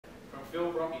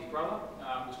Phil, Rocky's brother,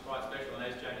 was quite special, and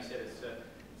as Jamie said,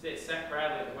 it's sat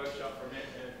proudly at the workshop for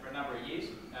a number of years,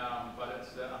 but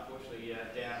it's unfortunately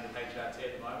down with HRT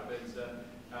at the moment, but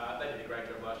they did a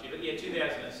great job last year. But yeah,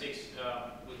 2006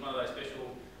 was one of those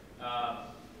special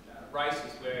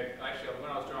races where, actually,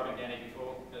 when I was driving down here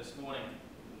before this morning,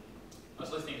 I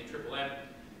was listening to Triple M,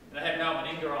 and I had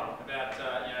Melvin Inga on about,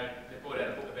 they brought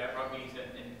out a book about rugby,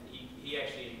 and he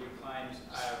actually reclaims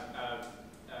a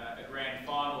grand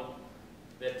final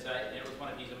that it was one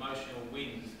of his emotional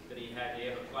wins that he had. He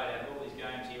ever played out of all his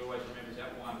games. He always remembers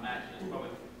that one match, and it's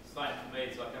probably the same for me.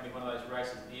 It's like going to be one of those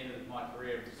races at the end of my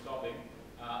career stopping.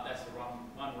 That's the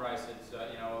one race that's,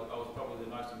 I was probably the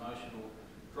most emotional,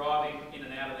 driving in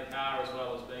and out of the car as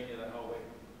well as being there that whole week.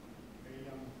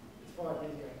 It's 5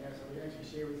 years ago now, so we can actually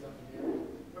share with something now.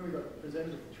 When we got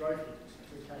presented with the trophy,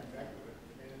 we came back with it,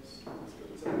 and it's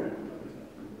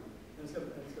got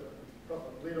a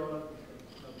proper lid on it.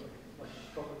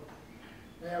 Proper.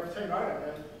 Now, team owner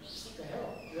goes, what the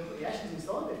hell? They've got the ashes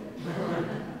inside there.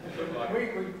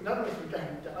 None of us were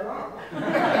going to open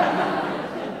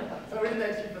it. So we didn't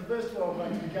actually, for the first 12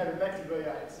 months, we gave it back to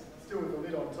V8, still with the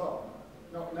lid on top,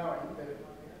 not knowing that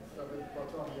so by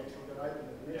the time we actually got open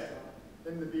the next time,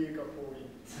 then the beer got poured in.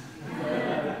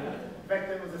 In fact,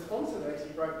 there was a sponsor that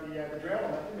actually broke the drought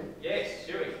on that, didn't he? Yes,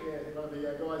 sure. Yeah, one of the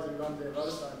guys who runs their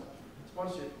Vodafone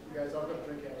sponsorship, he goes, I've got to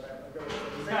drink out of that. I've got to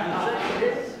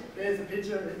there's the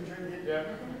picture, we can drink it. Yeah.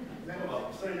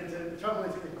 And then the trouble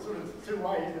is, it's sort of two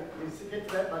ways. You get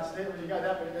to that much there, when you go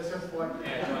that way, that's just like,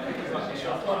 it's like a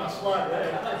slide.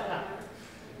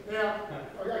 Now,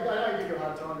 I don't give you a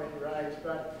hard time at your age,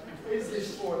 but is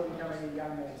this sport becoming a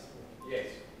young man's sport? Yes.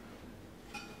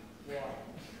 Why?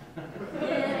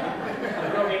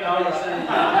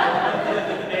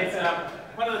 It's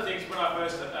one of the things when I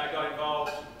first got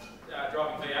involved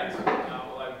driving V8s,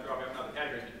 although driving up in other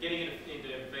categories, but getting into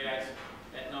V8s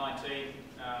at 19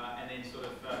 and then sort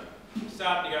of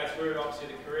starting to go through obviously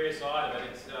the career side of it.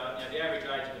 It's the average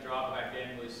age of the driver back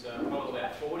then was probably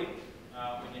about 40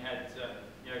 when you had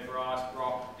Bryce,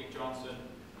 Brock, Dick Johnson,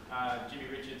 Jimmy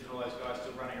Richards and all those guys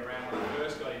still running around when I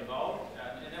first got involved,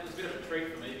 and that was a bit of a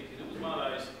treat for me because it was one of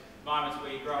those moments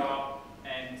where you grow up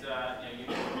and you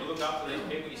look up to these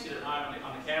people, you sit at home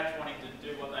on the couch wanting to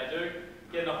do what they do,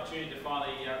 get an opportunity to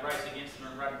finally race against them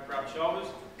and rub shoulders.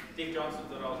 Dick Johnson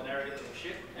thought I was an arrogant little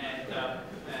shit,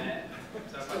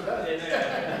 so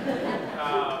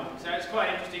it's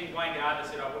quite interesting. Wayne Gardner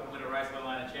said I wouldn't win a race, let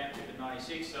alone a championship in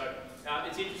 '96. So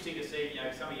it's interesting to see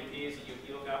some of your peers that you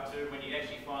look up to when you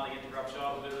actually finally get to rub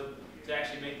shoulders with them, to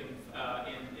actually meet them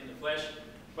in the flesh.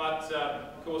 But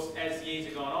of course, as years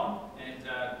have gone on and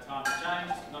times have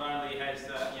changed, not only has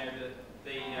the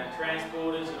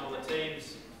transporters and all the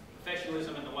teams'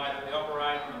 professionalism and the way that we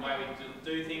operate and the way we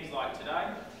do things like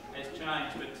today has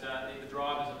changed, but the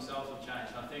drivers themselves have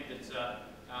changed. And I think that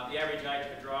the average age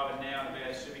of a driver now in a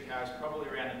V8 supercar is probably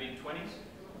around the mid-20s,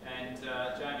 and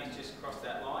Jamie's just crossed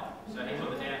that line, so he's on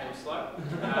the downhill slope.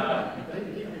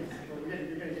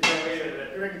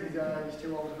 You reckon he's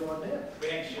too old to ride now? We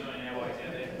hang shit on our ways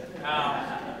out there.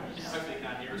 Hopefully he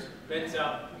can't hear us. But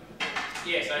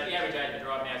yeah, so the average age of a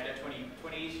driver now is about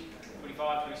 20-ish,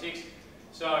 25, 26.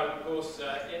 So of course,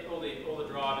 all the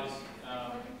drivers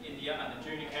in the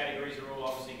junior categories are all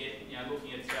obviously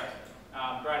looking at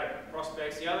greater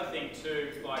prospects. The other thing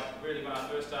too, like really when I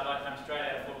first started, I came straight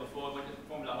out of Formula Ford, went to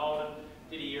Formula Holden,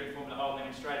 did a year in Formula Holden,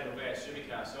 and then straight into a V8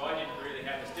 supercar. So I didn't really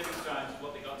have the stepping stones to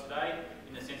what they got today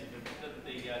in the sense of the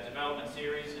development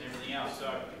series and everything else.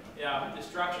 So the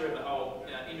structure of the whole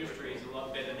industry is a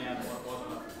lot better now than what it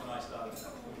was when I started.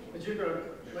 But you've got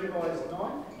Levi's 9? 9.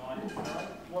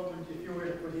 What would if you were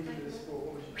to put into the sport,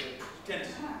 what would you do?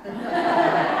 Tennis.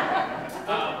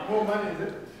 More money, is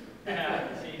it?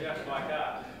 So you have to buy a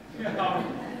car.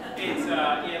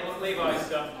 Look,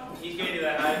 Levi's, he's getting to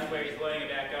that age where he's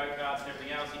learning about go-karts and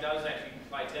everything else. He does actually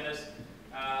play tennis.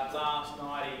 Last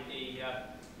night he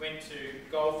went to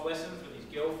golf lessons with his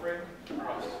girlfriend.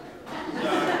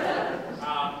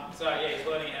 So yeah, he's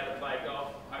learning how to play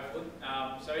golf, hopefully.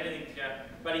 So anything,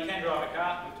 but he can drive a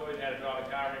car. We've taught him how to drive a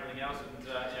car and everything else,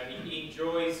 and he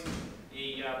enjoys. I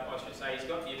should say he's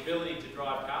got the ability to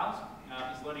drive cars.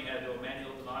 He's learning how to do a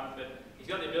manual at the moment, but he's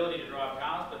got the ability to drive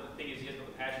cars. But the thing is, he hasn't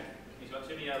got the passion. He's got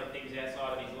too many other things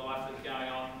outside of his life that's going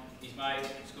on. His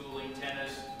mates, schooling,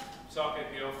 tennis, soccer,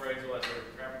 girlfriends, all that sort of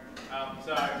crap.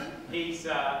 So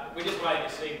we're just waiting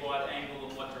to see what angle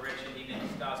and what direction he then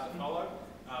starts to follow.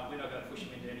 We're not going to push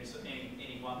him into any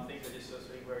one thing, but just sort of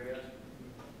see where he goes.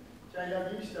 Jay,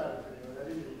 you started pretty well,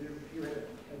 didn't you? You had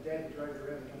a dad who drove you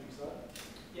around the countryside.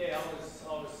 Yeah, I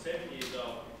was 7 years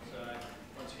old. So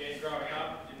once again, growing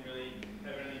up, didn't really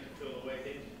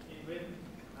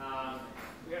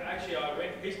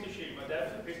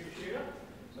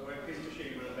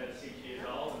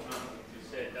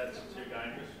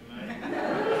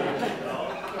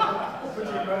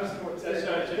motorsport. That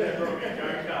shows you never on a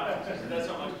go-kart. That's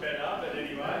not much better, but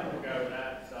anyway, we'll go with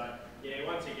that. So, yeah,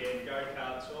 once again,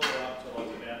 go-karts all the way up to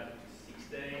like about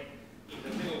 16. Into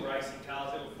little racing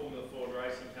cars, little Formula Ford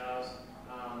racing cars.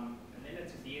 And then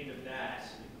it's at the end of that,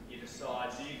 you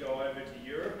decide, do you go over to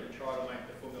Europe and try to make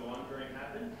the Formula 1 dream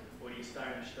happen, or do you stay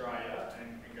in Australia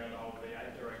and go the whole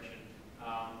V8 direction?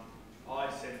 I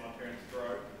sent my parents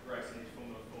broke racing his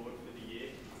Formula Ford for the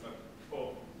year. So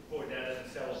poor dad had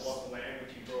to sell a block of land,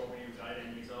 which he brought when he was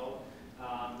 18 years old,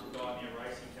 to buy me a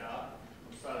racing car.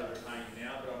 I'm slowly repaying him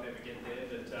now, but I'll never get there.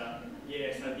 But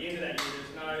yeah, so at the end of that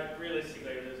year,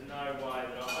 realistically, there's no way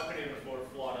that I couldn't even afford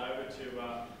a flight over to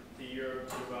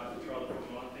Europe to try the Formula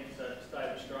 1 thing. So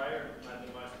stayed in Australia and made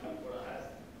the most of what I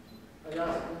had. I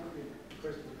asked a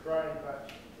question to Craig,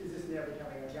 but is this now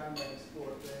becoming a young man's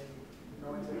sport, being 19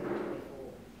 or 24?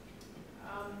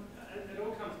 It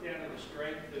all comes down to the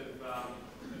strength of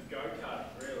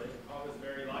go-karting, really. I was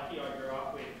very lucky. I grew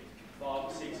up with 5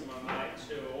 or 6 of my mates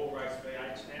who all race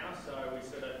V8s now, so we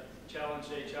sort of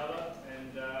challenged each other,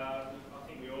 and I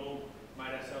think we all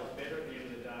made ourselves better at the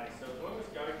end of the day. So as long as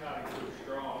go-karting is still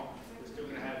strong, we're still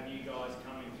going to have new guys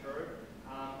coming through.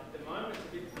 At the moment, it's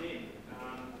a bit thin.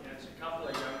 It's a couple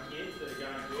of young kids that are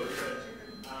going good, but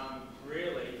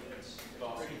really, it's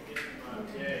pretty thin at the moment.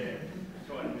 Yeah,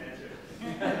 quite a measure.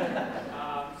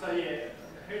 So yeah,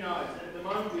 who knows? At the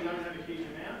moment, we don't have a huge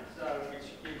amount, so which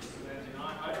gives Lowndes and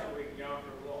I hope we can go on for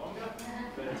a lot longer.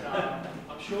 But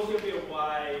I'm sure there'll be a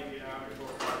wave, in 4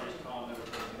 or 5 years' time that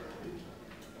will come through.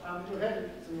 We've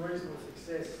had some reasonable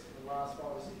success in the last 5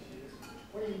 or 6 years.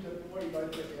 What do you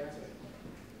both get down to?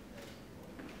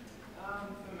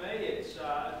 For me, it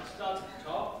starts at the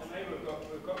top. For me,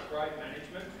 we've got great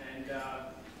management, and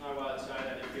no way to say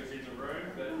that if he was in the room,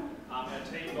 but our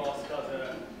team boss does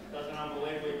an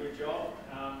unbelievably good job.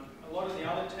 A lot of the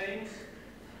other teams,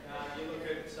 you look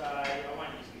at, I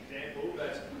won't use an example,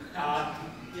 but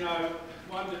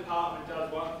one department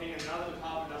does one thing and another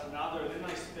department does another, and then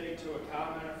they speak to a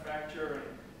car manufacturer,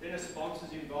 and then a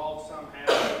sponsor's involved somehow.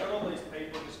 We've got all these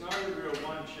people. There's no real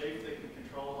one chief that can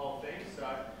control the whole thing. So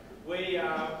we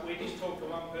just talk to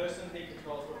one person. He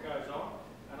controls what goes on,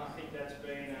 and I think that's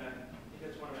been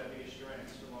that's one of our biggest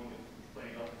strengths, along with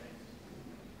plenty of other things.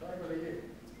 Craig, what are you?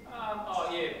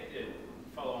 Yeah.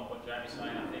 Follow on what Jamie's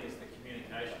saying. I think it's the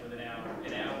communication within our own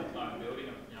building.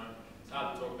 It's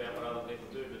hard to talk about what other people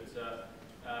do, but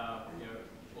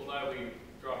although we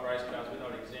drive race cars, we're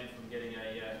not exempt from getting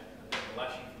a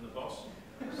lashing from the boss.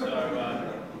 So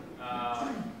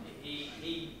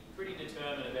he pretty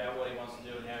determined about what he wants to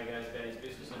do and how he goes about his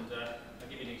business. And I'll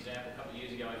give you an example. A couple of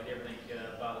years ago, I did everything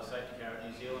bar the safety car in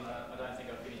New Zealand. I don't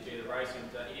think I finished either race, and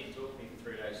he didn't talk to me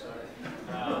for 3 days. So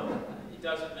it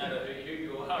doesn't matter who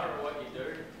you are or what you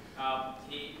do.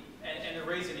 And the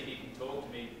reason he didn't talk to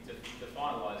me to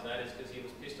finalise that is because he was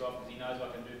pissed off because he knows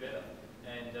I can do better.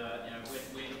 And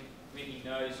when he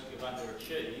knows you've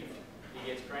underachieved, he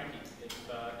gets cranky. If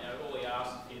all he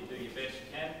asks is you to do your best you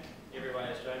can. Everyone,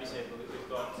 as Jamie said, we've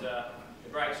got a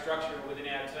great structure within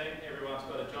our team. Everyone's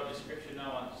got a job description.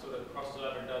 No one sort of crosses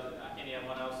over and does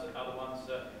anyone else other one's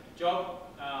job.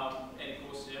 And of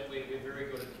course, we're very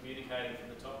good at communicating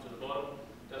from the top to the bottom.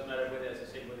 Doesn't matter whether, as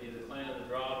I said, whether you're the cleaner, the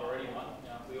driver, or anyone.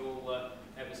 We all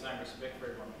have the same respect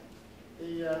for everyone.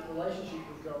 The relationship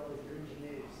we've got with your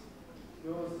engineers.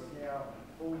 Yours is now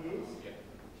 4 years. Yeah.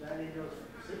 Jamie, yours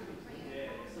 6 years. Yeah.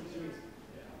 6 years.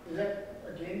 Yeah. Is that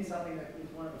again something that is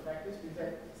one of the factors? Because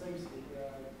that seems to be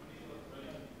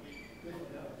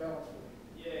balance.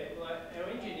 Yeah, well, our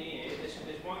engineer,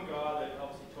 there's one guy that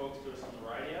obviously talks to us on the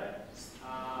radio,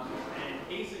 and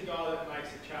he's the guy that makes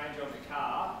a change on the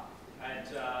car at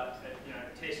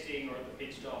testing or at the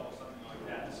pit stop or something like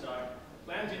that. So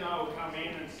Lowndes and I will come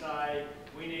in and say,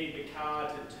 we need the car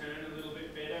to turn a little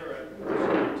bit better at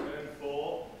turn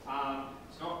 4.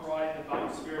 It's not right, the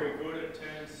bump's very good at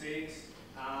turn 6.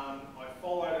 I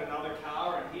followed another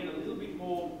car and he had a little bit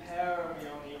more power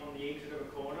on the exit of a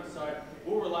corner. So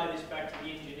we'll relay this back to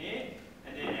the engineer,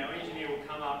 and then our engineer will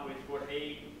come up with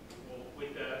hopefully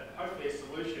a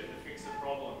solution to fix the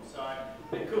problem. So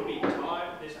it could be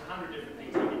tyre, there's 100 different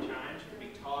things you can change. It could be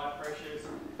tyre pressures,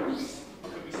 it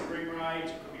could be spring rate,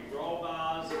 it could be roll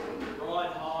bars,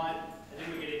 ride height, and then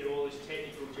we get into all this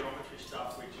technical geometry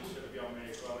stuff, which is sort of beyond me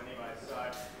as well anyway. So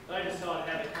they decide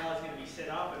how the car's going to be set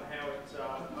up and how it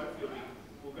hopefully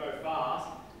will go fast.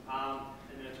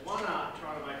 And then it's one art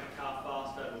trying to make a car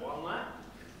fast over 1 lap,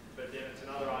 but then it's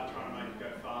another art trying to make it go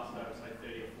fast over, say,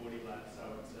 30 or 40 laps. So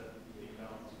it's a big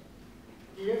balance.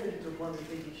 Do you ever get to a point where you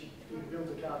think you should build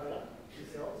a car better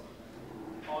yourselves?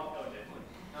 Oh, definitely.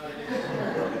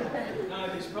 No,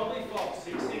 there's probably 5 or 6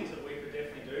 things that we could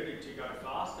definitely do to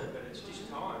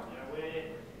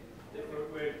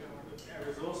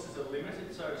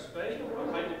so to speak. I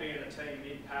hate to be in a team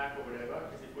mid-pack or whatever,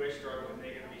 because if we're struggling,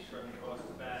 they're going to be struggling twice as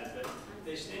bad. But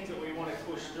there's things that we want to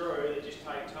push through that just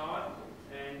take time,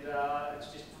 and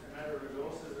it's just a matter of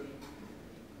resources and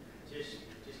just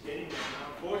getting there.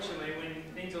 And unfortunately, when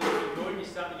things are looking good, you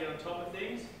start to get on top of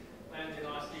things, and then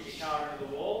I stick your car into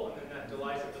the wall, and then that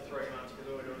delays it for 3 months because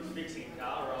all we're doing is fixing a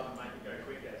car rather than making it go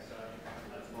quicker. So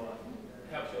that's why.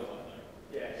 Helps your life, though.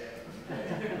 Yeah.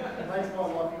 It makes my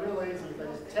life real easy if they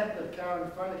just tap the car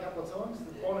in front a couple of times,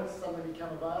 the bonnets suddenly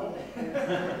become available.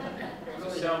 It's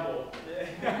a soundboard.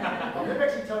 I've never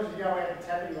actually told you to go out and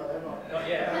tap it like that, mate. Not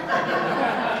yet.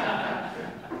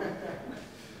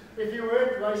 If you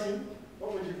weren't racing,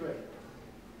 what would you be?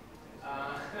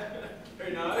 Who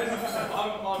knows?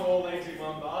 I'm all eggs in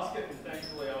one basket, and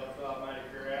thankfully I've made a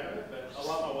career out of it. But I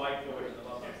love my wakeboarding, I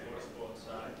love my water sport,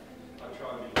 so I try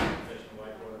to be a professional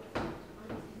wakeboarder.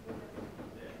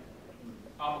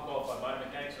 I'm a qualified motor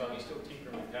mechanic, so I'll be still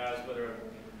tinkering with cars, whether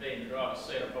it be in the driver's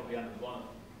seat or probably under the bonnet.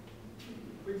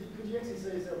 Could you actually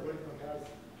see yourself working on cars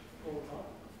all the time?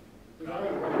 No.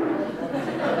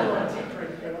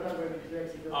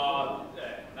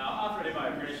 No, after I did my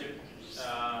apprenticeship,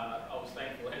 I was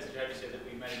thankful, as Jamie said, that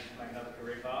we managed to make another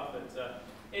career path. But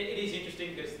it is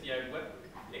interesting because, you know,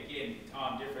 again,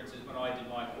 time differences. When I did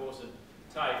my course at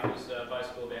TAFE, it was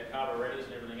basically about carburetors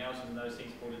and everything else, and those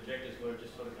things called injectors were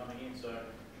just sort of coming in. So,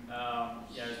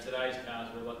 you know, today's cars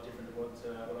are a lot different to what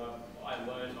I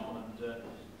learned on and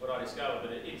what I discovered.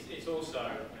 But it's also,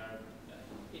 you know,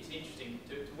 it's interesting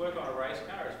to work on a race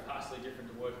car is vastly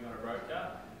different to working on a road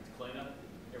car. It's cleaner,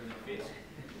 everything fits,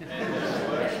 and it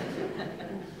works.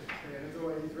 Yeah, it's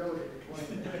always relatively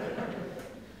clean.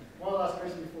 One last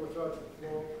question before we throw it to the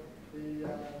floor.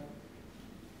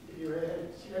 If you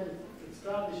had to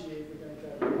start this year, we're going to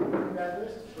go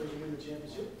Bathurst, where you win the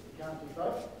championship. You can't do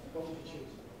both. What would you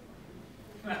choose?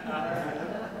 I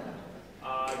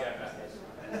go Bathurst.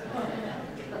 What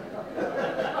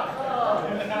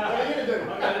are you going to do?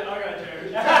 I go Jerry.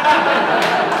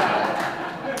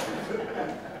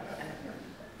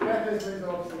 Bathurst means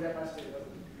obviously that much to you, doesn't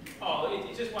it? Oh,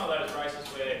 it's just one of those races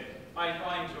where I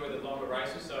enjoy the longer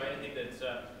races, so anything that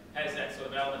has that sort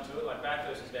of element to it, like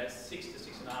Bathurst is about 6 to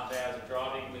 6.5 hours of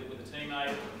driving with a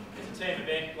teammate. It's a team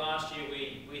event. Last year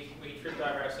we tripped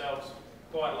over ourselves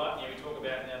quite a lot. You know, we talk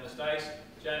about now mistakes.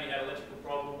 Jamie had an electrical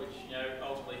problem, which, you know,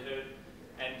 ultimately hurt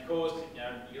and caused, you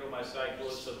know, you could almost say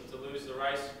caused to lose the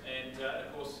race. And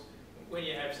of course, when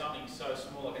you have something so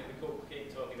small, like we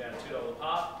keep talking about a $2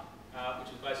 part, which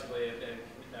is basically a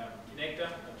connector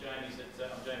of Jamie's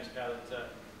car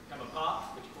that come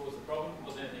apart, which caused the problem. It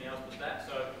wasn't anything else but that.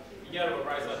 So you go to a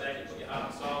race like that, you put your heart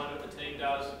and soul into it, the team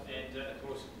does, and of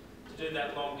course, to do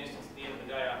that long distance at the end of the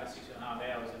day after 6.5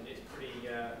 hours, it's pretty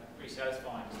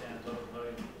satisfying to stand on top of the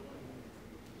podium.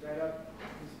 Jada,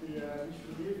 it's the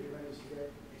interesting year if you managed to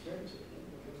get the championship,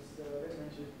 because that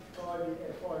means you 5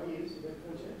 years you've had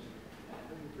 4 championships.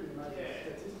 That'd be pretty amazing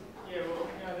statistic. Yeah, well,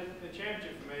 you know, the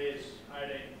championship for me is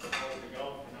 18 holes of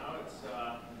golf. You know, it's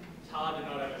hard to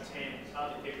not have a 10. It's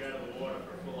hard to keep it out of the water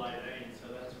for a full 18. So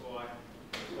that's what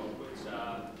puts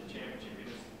the championship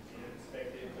in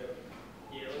perspective. But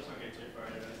yeah, let's not get too far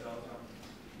ahead of ourselves.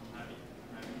 I'm happy.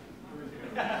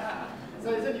 So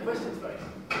is there any questions, folks?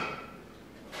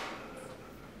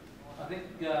 I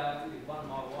think one of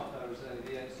my wife was the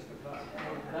superclass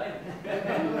today.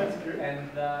 That's good. And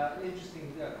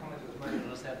interesting comment was made on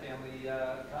us our family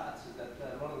carts is that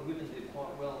a lot of the women did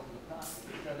quite well in the past.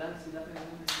 I don't see that many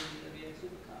women in the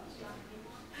supercars. So,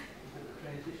 the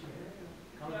transition there.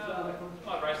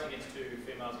 I've raced against 2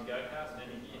 females in go-karts,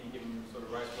 and any given sort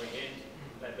of race weekend,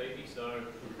 they beat me. So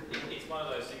it's one of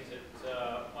those things that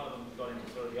one of them got into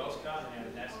sort of the Oscar and now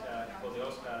the NASCAR, or the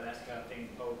Oscar NASCAR thing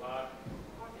in Pole Park.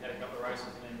 Had a couple of races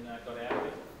and then got out of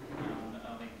it.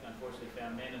 I think unfortunately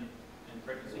found men and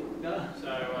pregnancy. No. So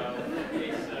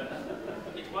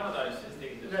it's one of those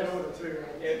things. That order too.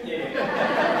 Yeah,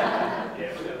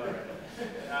 we'll go like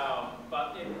that.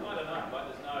 But I don't know. Like,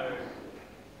 there's no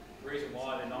reason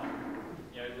why they're not.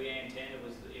 You know, Leanne Tander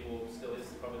still is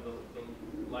probably the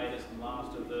latest and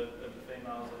last of the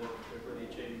females that have really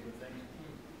achieved good things.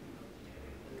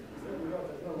 There's not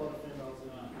a lot of females in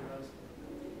those.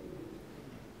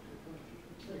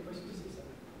 Any questions?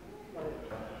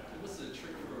 What's the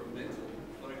trick for a mental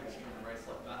focus during a race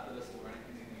like Bathurst or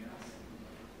anything else?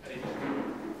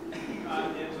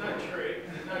 There's no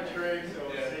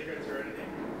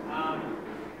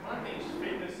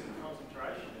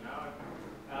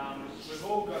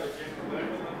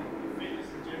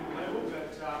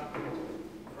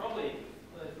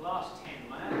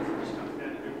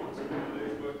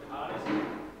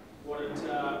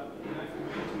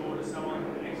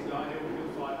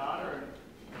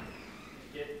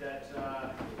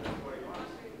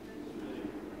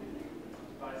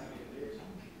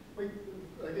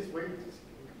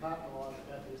compartmentalise the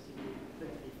Bathurst into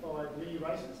effectively 5 mini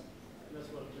races, and that's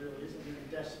what it really is, and then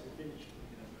dash to the finish.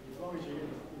 As long as you're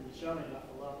in the showing enough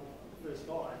for the first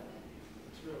 5,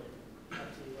 it's really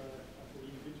up to the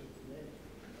individual from there.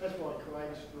 That's why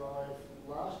Craig's drive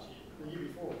last year, the year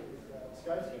before, with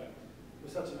Scotia, was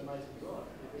such an amazing drive,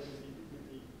 because with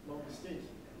the longest stint,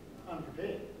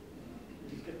 unprepared.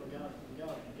 We just kept on going and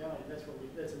going and going. That's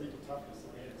a mental toughness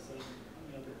that we haven't seen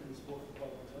in the sport for quite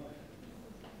a long time.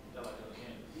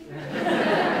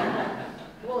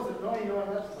 What was it,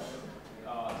 99 laps?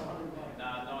 Oh, no,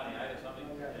 98 or something.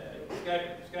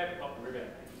 Yeah. Escape popped the rib out.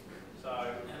 So,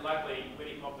 and luckily, when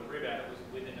he popped the rib out, it was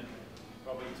within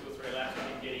probably 2 or 3 laps of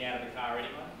him getting out of the car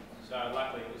anyway. So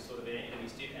luckily, it was sort of the end of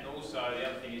his stint. And also, the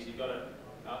other thing is you've got to,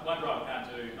 one driver can't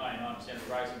do 99% of the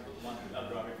race and put one other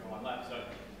driver in for 1 lap. So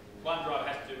one driver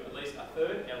has to do at least a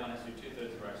third, the other one has to do 2/3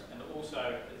 of the race. And also,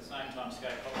 at the same time,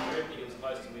 Skate popped the rib, he was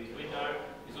close to his window.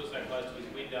 He was also close to his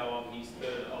window of his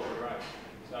third of the race.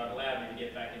 So it allowed me to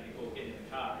get back in the, or get in the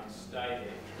car and stay there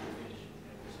to the finish.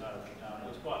 So it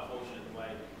was quite fortunate the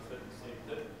way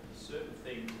certain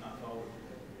things unfolded.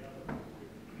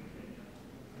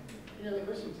 Any other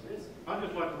questions? Yes. I'd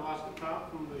just like to ask,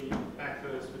 apart from the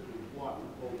Bathurst that you won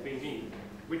or been in,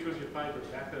 which was your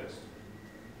favourite Bathurst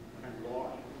and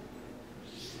why?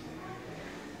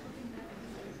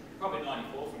 Probably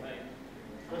 94 for me.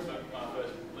 That's when I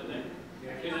first went there.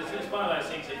 Because it's one of those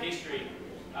things in history.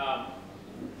 I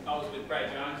was with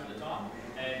Brad Jones at the time,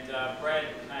 and Brad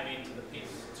came into the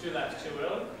pits 2 laps too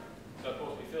early. So of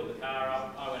course we filled the car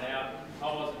up, I went out.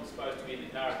 I wasn't supposed to be in the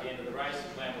car at the end of the race.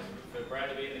 The plan was for Brad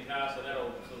to be in the car, so that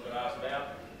all sort of got asked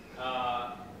about.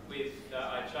 I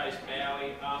chased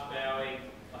Bowie, past Bowie,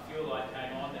 my fuel light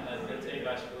came on, and the team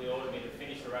basically ordered me to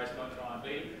finish the race, not try and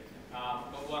beat him.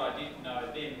 But what I didn't know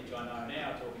then, which I know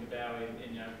now, talking to Bowie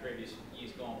in previous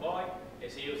years gone by,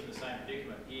 is he was in the same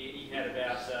predicament. He had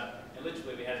about, and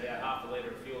literally we had about half a litre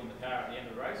of fuel in the car at the end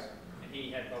of the race, and he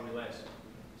had probably less.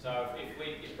 So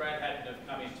if Brad hadn't have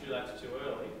come in 2 laps too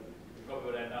early, we probably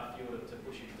would have had enough fuel to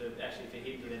push him to actually for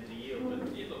him to then to yield.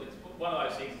 But look, it's one of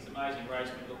those things. It's an amazing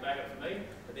race when you look back at it for me.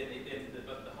 But then the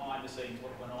behind the scenes,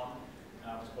 what went on,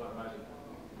 was quite amazing.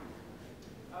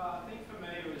 I think for me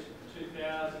it was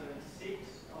 2006,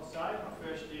 I'll say, my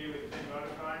first year with Team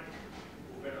Vodafone.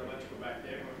 Better electrical back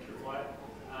there when we were away.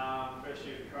 First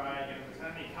year with Craig, and it was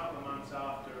only a couple of months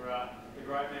after the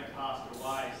great man passed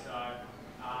away. So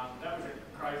that was a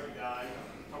crazy day,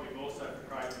 probably more so for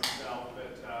Craig himself.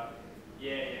 But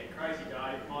yeah, crazy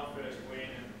day, my first win,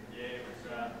 and yeah, it was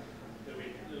a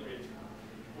little bit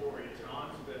boring at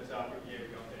times, but yeah,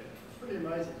 we got there. It's a pretty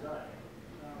amazing day.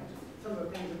 Some of the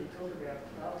things that we talked about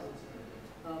afterwards,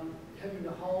 having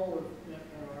the whole of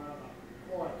Panorama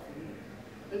quiet for me.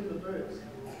 Even the birds,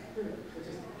 they're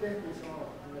just deathly silent,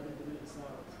 and they did the minute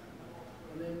silence.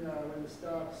 And then when the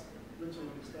starts, literally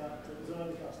the start, it was an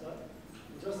overcast day.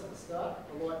 Just at the start,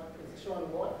 a light, there's a shine of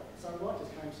light, sunlight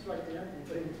just came straight down and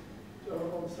beamed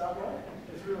on the start line.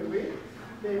 It's really weird.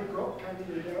 Dave Gropp came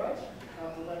into the garage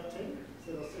after lap 10,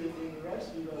 said, I'll see you at the end of the race.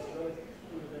 You guys both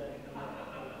in the bag.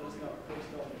 First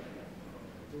off.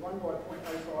 We won by 0.05%.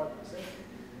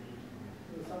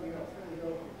 There was something else.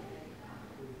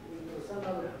 There was some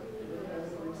other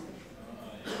instance.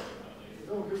 It's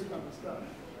all goosebumps stuff.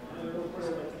 And we all put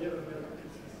all that together and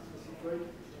it's great.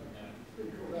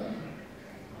 Pretty cool day.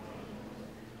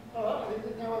 All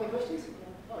right, no other questions?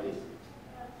 Oh, yes.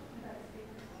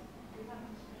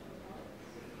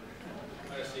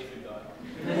 I got a seafood guy.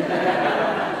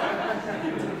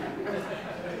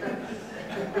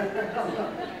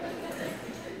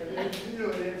 You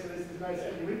know the answer to this is no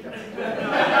second Whincup.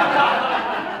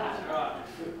 That's right.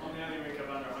 I'm the only Whincup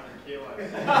under 100 kilos.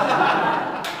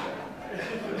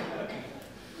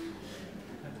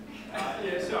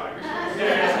 Yeah, sorry.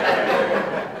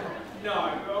 No,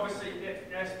 obviously,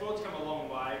 our sport's come a long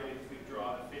way with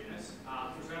driver fitness.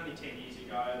 It was only 10 years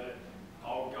ago that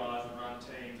old guys would run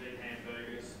teams, eat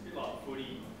hamburgers, a bit like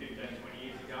footy 15, 20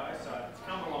 years ago. So it's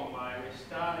come a long way. We're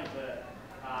starting to,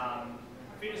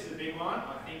 fitness is a big one.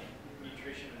 I think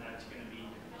nutrition and that's going to be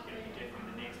definitely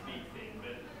the next big thing.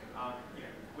 But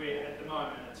we're at the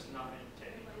moment it's nothing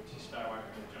technical. Just stay away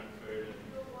from the junk food and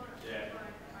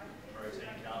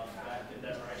protein, carbs, fat, get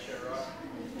that ratio right.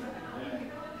 Yeah.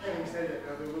 Having said that,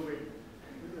 there will be,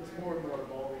 it's more and more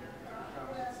evolving.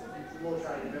 It's more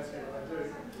training investment than I do.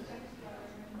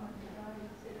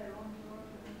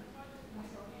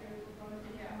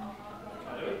 Can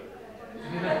I do it?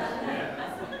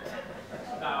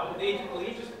 No,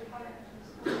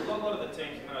 a lot of the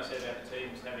teams, when I said about the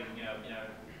teams having,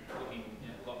 looking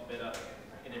a lot better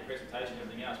in their presentation and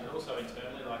everything else, but also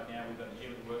internally, like now we've got a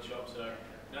gym at the workshop, so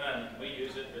not only can we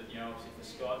use it, but obviously for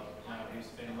Scott, who's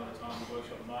spending a lot of time in the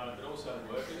workshop at the moment, but also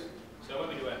the workers. So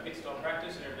when we do our pit stop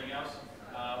practice and everything else,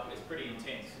 it's pretty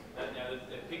intense.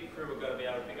 The pit crew have got to be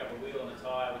able to pick up a wheel and a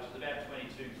tyre, which is about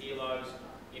 22 kilos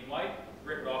in weight,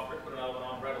 rip it off, put another one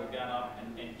on, rattle the gun up,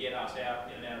 and get us out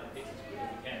in and out of the pits as quick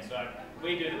as we can. So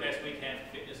we do the best we can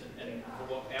for fitness and for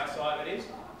what our side of it is.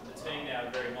 The team now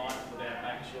are very mindful about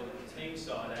making sure that the team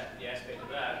side, the aspect of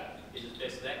that, is as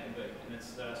best as that can be. And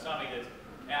it's something that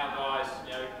our guys,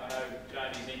 I know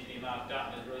Jamie's engineer Mark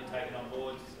Dutton has really taken on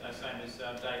board, same as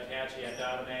Dave Couchy, our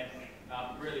data man,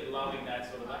 really loving that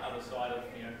sort of the other side of,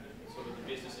 sort of the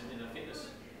business and the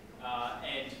fitness.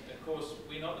 And of course,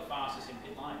 we're not the fastest in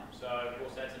pit lane, so of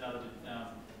course that's another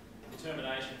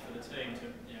determination for the team to,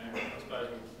 I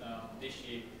suppose this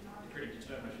year, pretty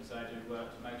determined, I should say, to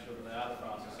make sure that they are the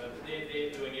fastest. So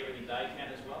they're doing everything they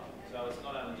can as well. So it's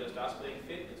not only just us being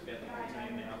fit, it's about the whole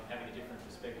team now having a different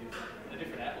perspective and a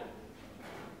different outlook.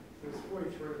 There's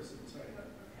 43 of us in the team.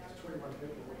 There's 21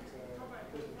 people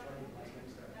that personal training on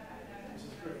Wednesday, which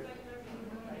is good.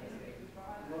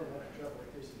 A lot of travel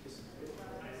like this is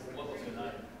What's your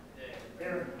name?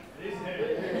 Aaron. It is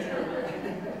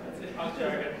I was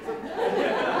joking.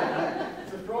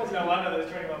 It's surprising. No wonder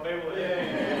there's 21 people there.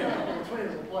 Yeah. 20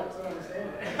 of the blokes, I don't understand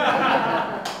it.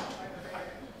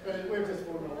 But we've just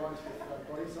formed an alliance with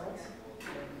Body Science,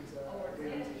 and we're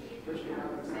using nutrition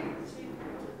analysis in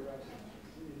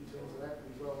terms of that,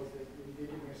 as well as they're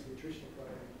giving us a nutritional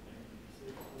program.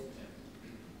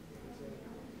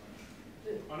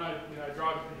 I know,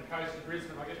 driving from the coast to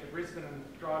Brisbane, I get to Brisbane and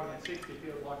driving at 60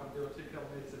 feels like I'm doing 2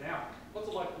 kilometres an hour. What's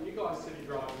it like for you guys city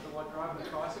driving? Is it like driving a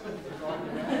tricycle? Is it driving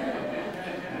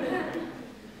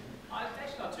It's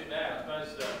actually not too bad. I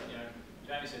suppose,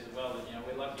 Jamie says as well that,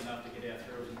 we're lucky enough to get our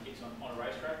thrills and kicks on a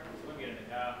racetrack. When we get in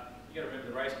the car, you've got to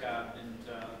remember the race car, and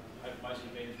I hope most of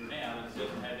you have been through now, it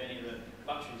doesn't have any of the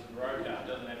luxuries of the road car. It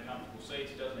doesn't have comfortable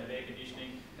seats, it doesn't have air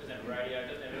conditioning, it doesn't have a radio, it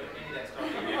doesn't have any of that stuff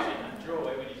that you actually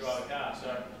enjoy when you drive a car.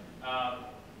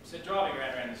 So driving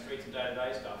around the streets and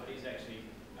day-to-day stuff, it is actually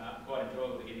quite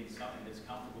enjoyable to get into something that's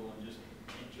comfortable and just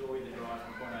enjoy the drive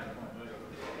from point A to point B.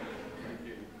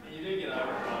 And you do get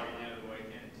over driving out of the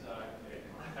weekend, so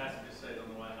passenger seat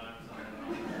on the way home, something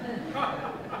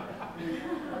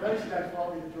I know you don't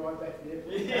follow me to drive back to the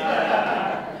airport.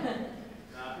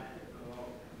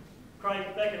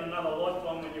 Craig, back in another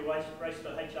lifetime when you raced for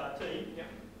HRT, Yep.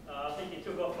 I think you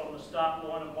took off from the start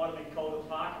line and might have been Calder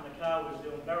Park, and the car was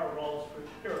doing barrel rolls for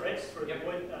pirouettes for Yep. a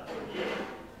year.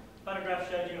 Photograph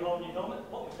showed you holding your helmet.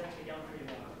 What was actually going through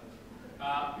your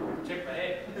mind? Check my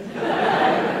head.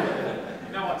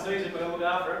 No one sees it, but I look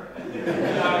after it.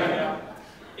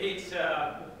 It's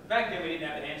back then we didn't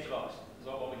have the hands device. Is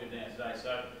what we do now today. So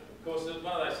of course it's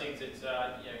one of those things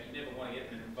that you never want to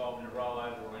get involved in a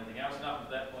rollover or anything else. And up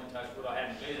to that point, touch wood, I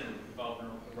hadn't been involved in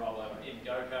a rollover in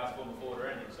go-karts, Formula Ford or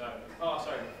anything. So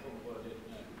sorry, Formula Ford I did.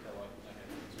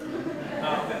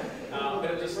 But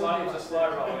it was a slow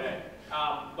roll. Yeah.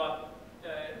 But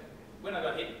when I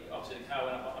got hit, obviously the car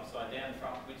went up upside down, the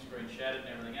front windscreen shattered and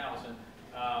everything else. And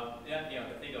the only thing I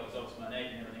could think of was obviously my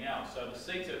neck and everything else. So the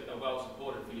seats are well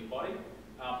supported for your body.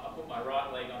 I put my right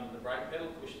leg onto the brake pedal,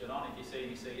 pushed it on. If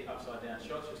you see upside down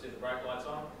shots, you'll see the brake lights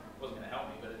on. It wasn't going to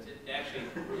help me, but it actually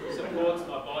supports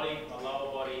my body, my lower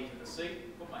body into the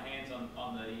seat. Put my hands on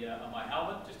my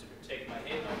helmet just to protect my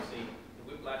head. Obviously, the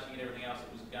whiplashing and everything else that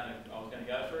I was going to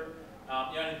go through.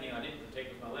 The only thing I didn't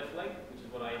protect was my left leg, which is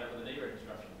what I ended up with a knee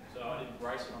reconstruction. So I didn't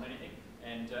brace it on anything.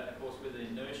 And of course, with the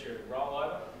inertia of the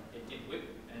rollover, it did whip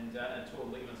and tore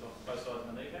ligaments off both sides of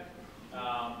my kneecap.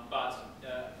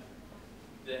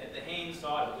 The hand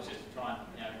side of it was just to try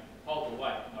and hold the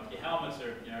weight. Like your helmets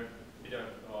are a bit of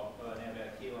now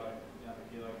about a kilo.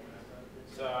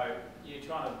 So you're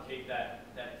trying to keep that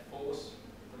force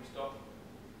from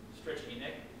stretching your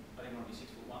neck. I didn't want to be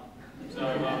 6'1". So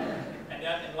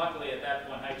and luckily at that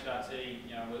point HRT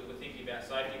we're thinking about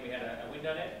safety. We had a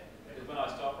window net because when I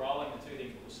stopped rolling, the two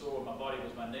things that were sore on my body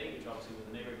was my knee, which obviously was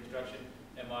a knee reconstruction,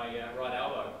 and my right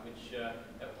elbow, which at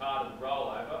part of the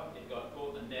rollover, it got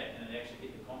caught in the net and it actually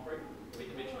hit the concrete, or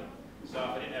hit the bitumen. So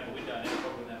if I didn't have a window net, I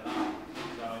probably wouldn't have an arm.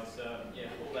 So it's,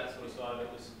 all that sort of side of it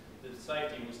was, the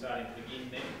safety was starting to begin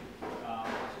then.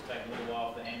 It's just taking a little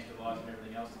while for the hands device and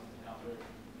everything else to come through.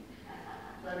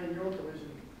 Maybe in your collision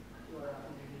in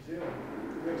New Zealand,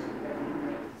 you actually had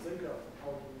a seatbelt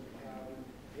holding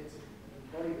heads and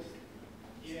bodies.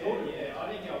 Yeah, I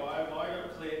didn't go over. I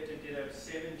got clipped and did a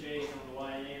 7 Gs on the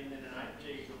way in and an 8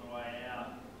 Gs on the way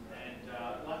out. And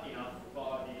lucky enough,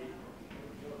 5 years.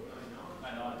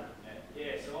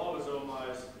 Yeah, so I was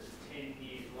almost 10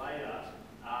 years later,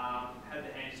 had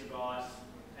the hands device,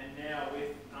 and now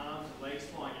with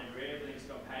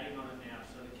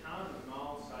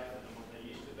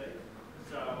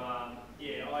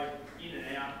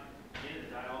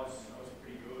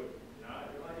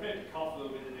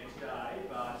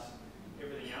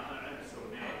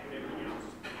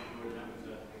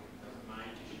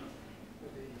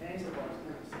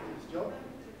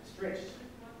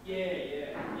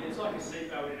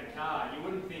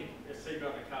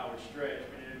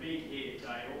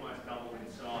they almost doubled in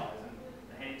size, and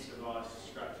the hand survives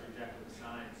structure exactly the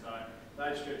same. So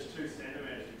they stretched 2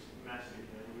 centimetres, which is massive. You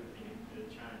know, you would think it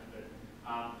would change, but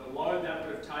the load that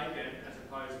would have taken, as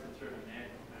opposed to through the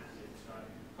net, was massive. So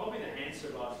probably the hand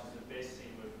survives is the best thing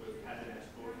we've had in our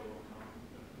sport for a long time.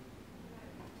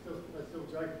 I still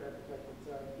joke about the fact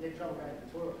that you had trouble going to the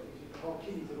toilet because the whole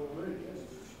kiddies had all moved.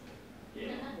 Yeah. Yeah.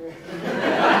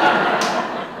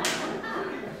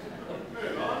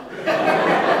 Move on.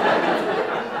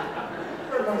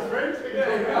 We're my friends. We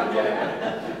can talk about it.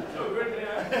 It's all good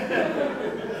now.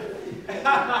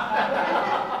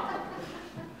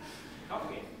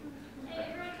 Coffee.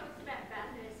 Everyone talks about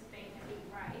Bathurst being a big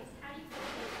race. How do you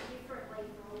feel differently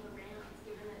for all the rounds,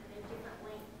 given that they're different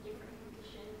length, different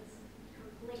conditions,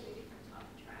 completely different type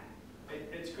of track?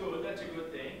 It's good. That's a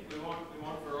good thing. We want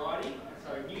variety.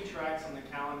 So new tracks on the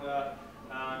calendar,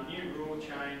 new rule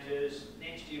changes.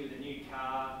 Next year with a new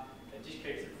car, it just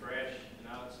keeps it fresh. You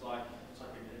know, it's like it's a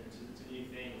new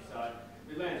thing. So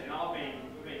we learned. You know,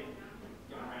 we've been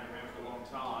going around for a long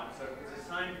time. So it's the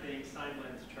same thing, same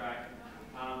length track.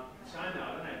 Same though.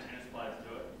 I don't know how tennis players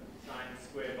do it. Same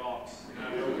square box. You know,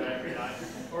 all day every day.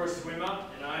 Or a swimmer.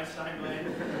 You know, same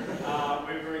length.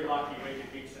 We're very lucky we can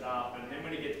mix it up. And then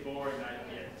when it gets boring,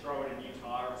 they throw in a new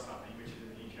tyre or something, which is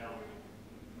a new challenge.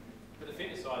 But the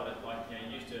fitness side of it, like, you know,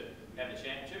 you used to have the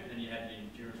championship, and then you had the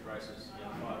endurance races, you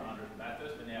know, 500 and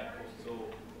Bathurst, but now, of course, it's all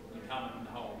incumbent in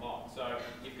the whole lot. So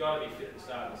you've got to be fit at the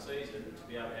start of the season to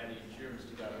be able to have the endurance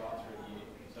to go right through the year.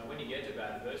 So when you get to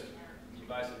Bathurst, you've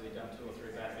basically done 2 or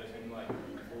 3 Bathurst anyway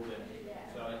before then.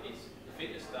 So the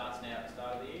fitness starts now at the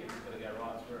start of the year, and you've got to go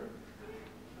right through.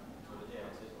 So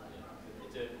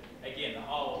yeah, again, the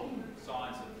whole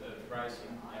science of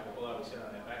racing, you know, although we sit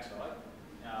on our backside.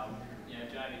 You know,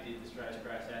 Jamie did the Australia's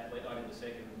Greatest Athlete. I did the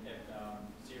second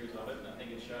series of it, and I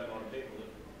think it showed a lot of people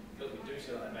that because we do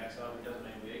sit on our backside, it doesn't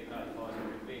mean we eat party pies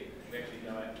every week. We actually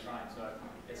go out and train. So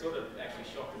it sort of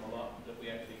actually shocked them a lot that we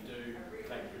actually do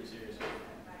take it pretty seriously.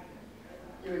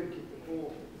 You even kicked the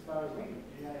ball as far as me in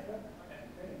the AFL.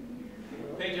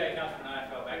 PJ comes from an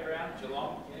AFL background.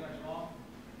 Geelong. Anyone Geelong?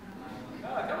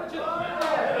 Oh, come on, Geelong.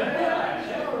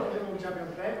 Everyone jumping on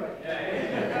the bandwagon.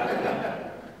 Yeah.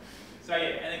 So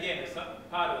yeah, and again,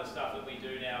 part of the stuff that we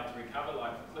do now to recover,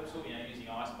 like Clipsal, you know, using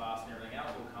ice baths and everything else,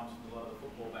 all comes from a lot of the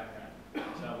football background.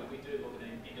 So we do look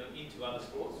into other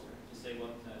sports to see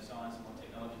what science and what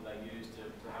technology they use to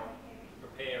help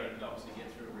prepare and obviously get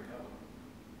through and recover.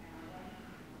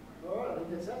 All right, I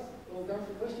think that's us. All done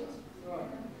for questions? All right.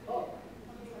 Oh.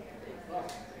 Right.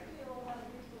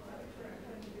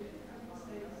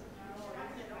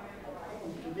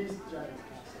 I'm convinced James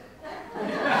can't say.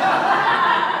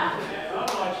 I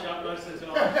might shut most of the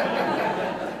time.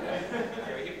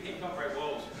 Yeah, hip concrete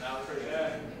walls.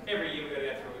 Every year we've got to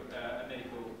go through a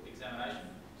medical examination.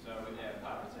 So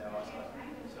part of it's our eyesight.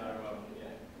 So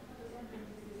yeah.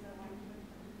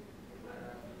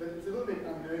 But it's a little bit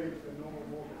unnerving for normal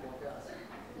mortals like us.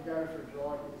 You go for a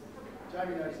drive.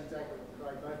 Jamie knows exactly what the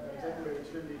both know exactly where the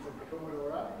extremities of the Commodore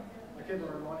are. I keep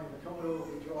on reminding the Commodore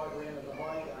we drive around in the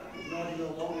high car is 90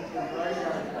 mil longer than the road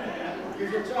car.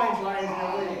 Because you change lanes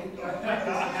now, we make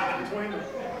distance between them.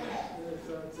 Yeah,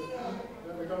 so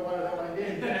we've got to load that one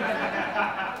again.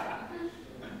 Yeah,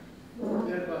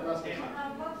 but must be.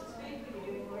 What's the speed we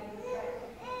do?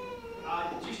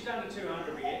 Just under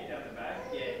 200 we get down the back.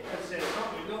 Yeah, as I said, it's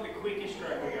not the quickest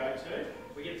stroke we go to.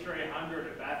 We get 300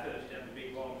 at Bathurst down the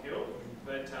big long hill,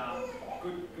 but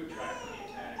good track for the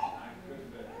turn, good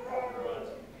for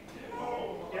rides.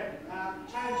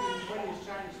 Changing, when you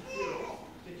change the fuel,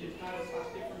 did you notice much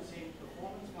difference in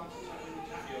performance once you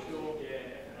change the fuel?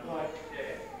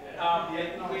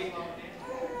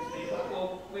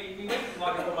 We went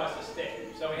like almost a step.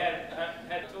 So we had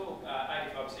all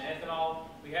 85% ethanol.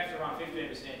 We have to run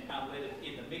 15% unleaded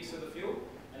in the mix of the fuel,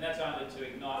 and that's only to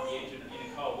ignite the engine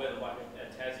in a cold weather like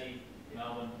at Tassie,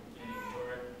 Melbourne, in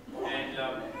Victoria. And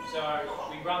so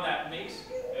we run that mix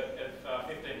of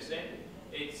 15%.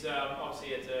 It's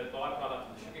obviously it's a byproduct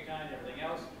of the sugarcane and everything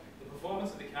else. The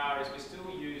performance of the car is we still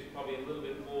use probably a little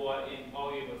bit more in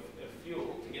volume of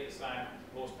fuel to get the same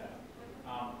horsepower.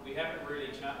 We haven't really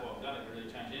changed, well, don't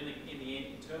really change anything in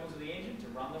the internals of the engine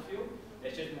to run the fuel.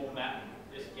 It's just more mapping,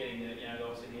 just getting the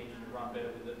obviously the engine to run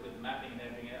better with the mapping and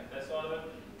everything else, that side of it.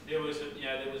 There was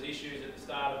issues at the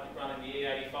start of running the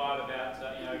E85 about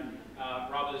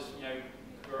rubbers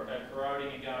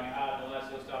corroding and going hard and all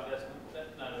that sort of stuff.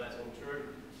 None of that's all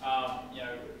true.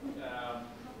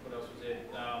 What else was there?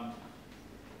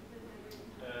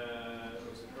 There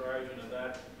was the corrosion of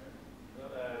that.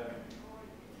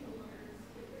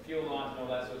 Fuel lines and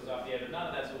all that sort of stuff. Yeah, but none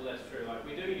of that's true. Like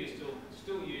we do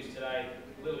still use today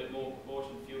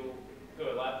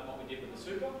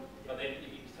super, but then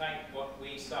if you take what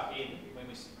we suck in, when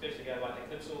we especially go like the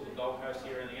Clipsal, the Gold Coast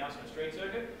here, anything else on the street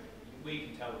circuit, we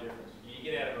can tell the difference. You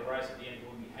get out of a race at the end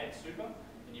when we had super,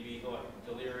 and you'd be like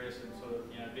delirious and sort of,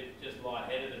 you know, a bit just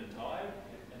lightheaded and tired,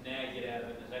 and now you get out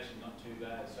of it and it's actually not too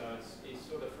bad. So it's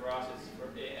sort of for us, it's for,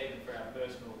 even for our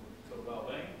personal sort of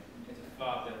well-being, it's a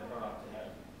far better product to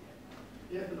have.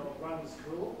 The ethanol runs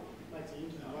cool, makes the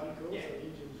engine run cool, so the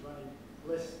engine's running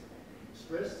less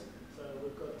stress. So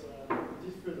we've got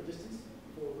just further distance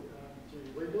for to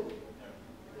rebuild.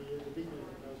 The big one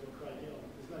knows what Craig get on.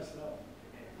 There's no smell.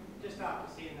 Just after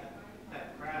seeing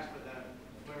that crash with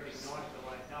where it ignited the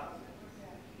way it does,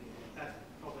 that's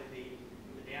probably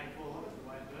the downfall of it, the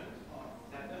way it burns.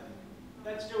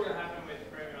 That's still going to happen with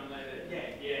everyone later.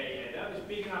 Yeah. That was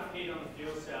big enough heat on the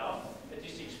fuel cell, it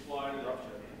just exploded.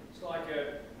 It's like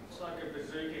a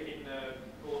bazooka hitting a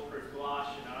bulletproof glass,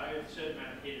 you know. A certain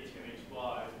amount of heat, it's going to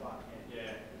explode.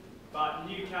 Yeah. But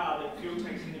new car, the fuel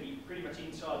tank's going to be pretty much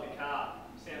inside the car.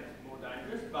 Sounds more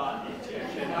dangerous, but it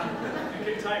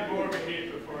can take more of a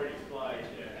hit before it explodes.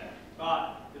 Yeah.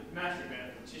 But the massive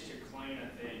benefit, it's just a cleaner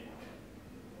thing.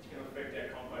 It's going to affect our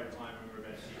compo time when we're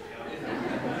about 6 hours.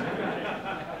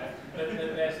 But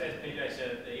as PJ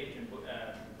said, the engine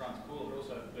runs cool, it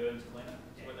also burns cleaner.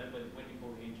 So when you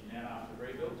pull the engine out after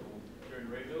rebuild or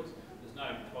during rebuilds, there's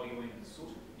no cogging and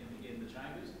soot in the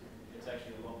chambers. It's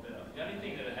actually a lot better. The only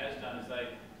thing that it has done is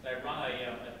they run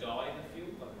a dye in the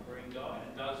fuel, like a green dye, and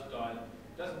it doesn't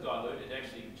dilute, it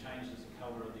actually changes the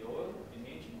colour of the oil in the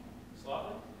engine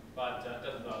slightly, but it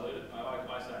doesn't dilute it.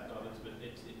 I say it dilutes, but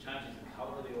it changes the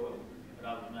colour of the oil, but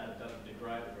other than that it doesn't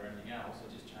degrade it or anything else, it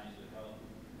just changes the colour.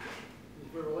 If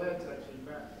we're allowed to actually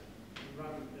map and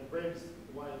run the revs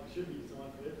the way it should be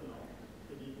designed for ethanol,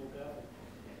 it'd be more powerful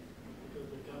because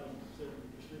we're covering certain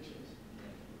restrictions.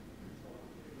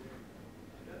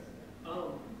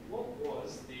 What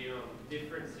was the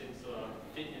difference in sort of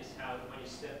fitness, when you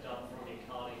stepped up from your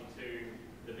karting to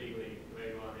the big league where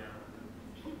you are now?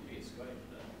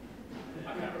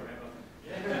 I can't remember.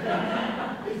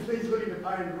 He's looking at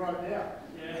pain right now.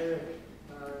 Yeah.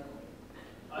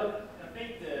 I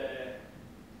think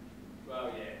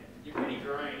you're pretty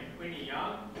green when you're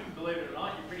young. Believe it or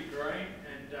not, you're pretty green,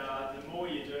 and the more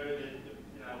you do,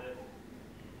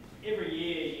 every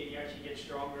year you actually get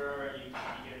stronger, and your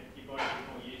body gets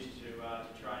more used to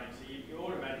training. So you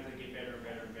automatically get better and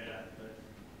better and better. But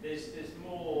it's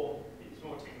more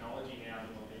technology now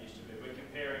than what there used to be. We're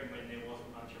comparing when there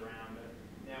wasn't much around, but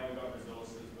now we've got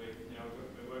resources. We're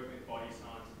working with body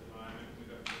science at the moment.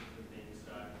 We've got different things.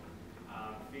 So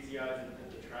physios at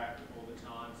the track all the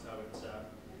time. So it's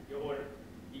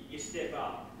you step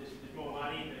up. There's more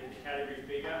money, the category's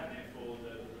bigger, and therefore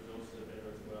the resources are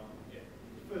better as well. Yeah.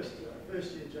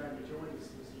 First year Jamie joined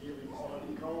us was the year we decided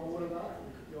the cold water bath,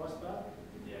 the ice bath.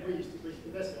 Yeah. We used to,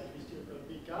 that's why we still got a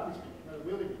big garbage bin, not a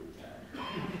wheelie bin.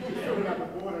 He's filling up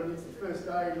the water and it's the first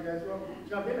day and he goes, well,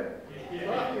 jump in it. He's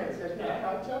laughing at us, he goes,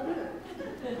 no, jump in it.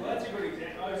 Well, that's a good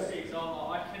example.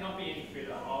 I cannot be any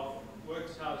fitter. I've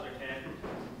worked as hard as I can.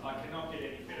 I cannot get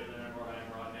any fitter than what I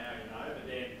am right now, you know, but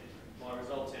then my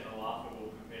results are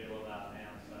laughable compared to what they are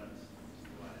now, so it's just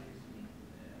the way it is.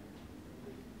 Yeah.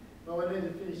 Well, we need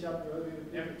to finish up,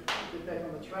 get back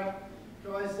on the track.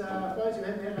 Guys, those who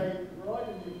haven't had a ride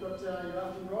and you've got your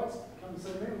afternoon rides, come and see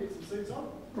me, we'll get some suits on.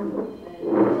 And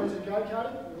those who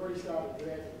go-karting, we've already started with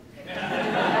that.